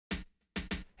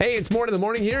Hey, it's Morton in the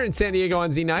Morning here in San Diego on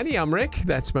Z90. I'm Rick.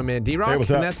 That's my man D-Rock. Hey, what's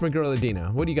up? And that's my girl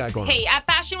Adina. What do you got going on? Hey, at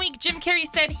Fashion Week, Jim Carrey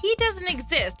said he doesn't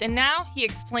exist, and now he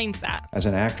explains that. As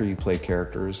an actor, you play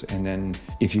characters, and then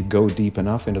if you go deep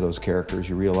enough into those characters,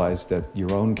 you realize that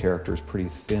your own character is pretty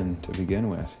thin to begin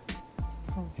with.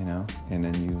 You know, and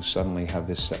then you suddenly have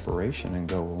this separation and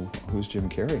go, well, who's Jim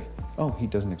Carrey? Oh, he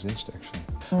doesn't exist, actually.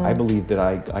 I believe that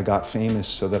I got famous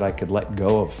so that I could let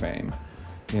go of fame,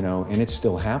 you know, and it's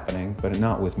still happening, but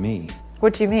not with me.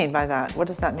 What do you mean by that? What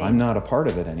does that mean? I'm not a part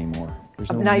of it anymore. There's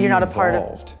no No, you're not a part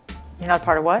involved. of. You're not a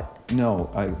part of what? No,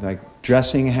 like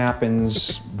dressing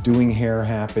happens, doing hair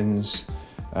happens,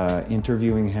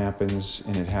 interviewing happens,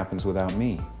 and it happens without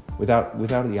me, without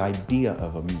the idea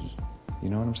of a me. You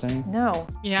know what I'm saying? No.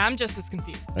 Yeah, I'm just as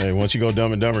confused. Hey, once you go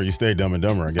Dumb and Dumber, you stay Dumb and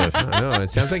Dumber, I guess. I know.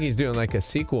 It sounds like he's doing like a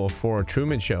sequel for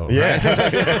Truman Show.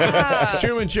 Yeah. Right?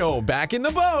 Truman Show, back in the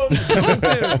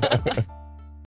boat.